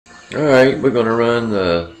Alright, we're going to run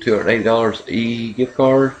the $280 gift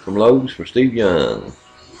card from Lowe's for Steve Young.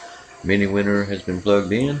 Mini winner has been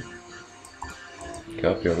plugged in.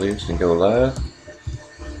 Copy our list and go live.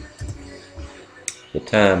 The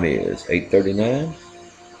time is 8:39.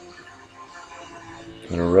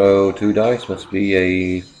 In a row, 2 dice must be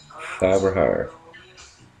a 5 or higher.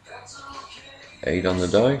 8 on the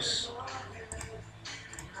dice.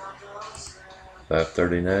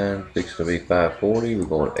 539, fixed to be 540. We're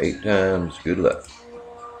going 8 times. Good luck.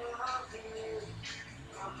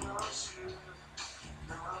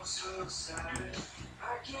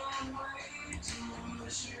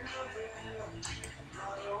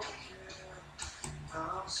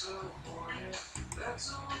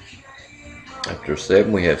 After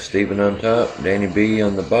 7, we have Steven on top, Danny B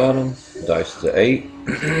on the bottom. Dice is at 8.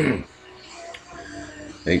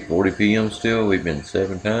 8:40 p.m. still. We've been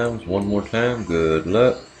 7 times. One more time. Good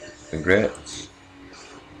luck. Congrats.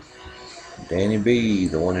 Danny B,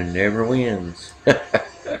 the one who never wins.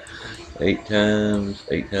 8 times.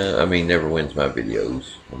 I mean, never wins my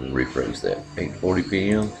videos. Let me rephrase that. 8:40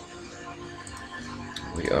 p.m.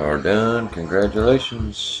 We are done.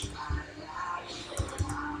 Congratulations.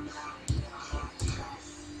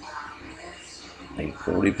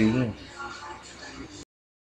 8:40 p.m.